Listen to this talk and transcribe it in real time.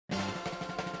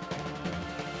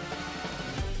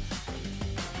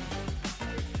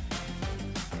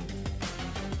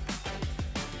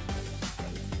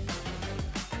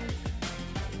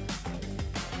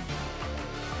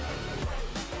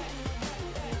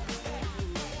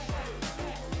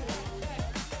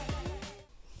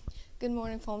Good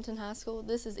morning, Flomaton High School.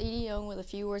 This is Edie Young with a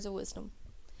few words of wisdom.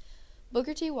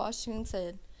 Booker T. Washington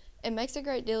said, "It makes a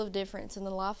great deal of difference in the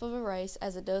life of a race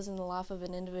as it does in the life of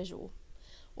an individual,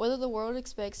 whether the world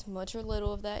expects much or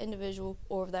little of that individual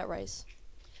or of that race."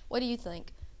 What do you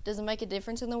think? Does it make a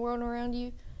difference in the world around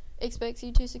you expects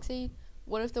you to succeed?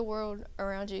 What if the world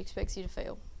around you expects you to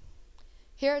fail?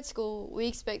 Here at school, we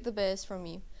expect the best from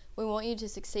you. We want you to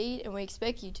succeed, and we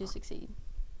expect you to succeed.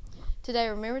 Today,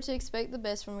 remember to expect the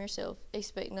best from yourself.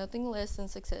 Expect nothing less than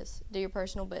success. Do your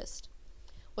personal best.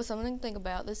 With something to think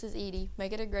about, this is Edie.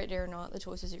 Make it a great day or not, the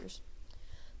choice is yours.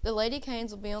 The Lady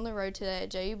Canes will be on the road today at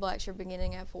J.U. Blackshear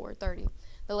beginning at 4:30.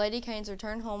 The Lady Canes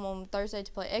return home on Thursday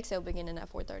to play XL beginning at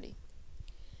 4:30.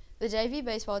 The JV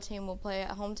baseball team will play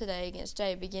at home today against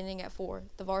Jay beginning at 4.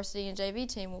 The varsity and JV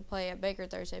team will play at Baker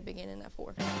Thursday beginning at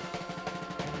 4.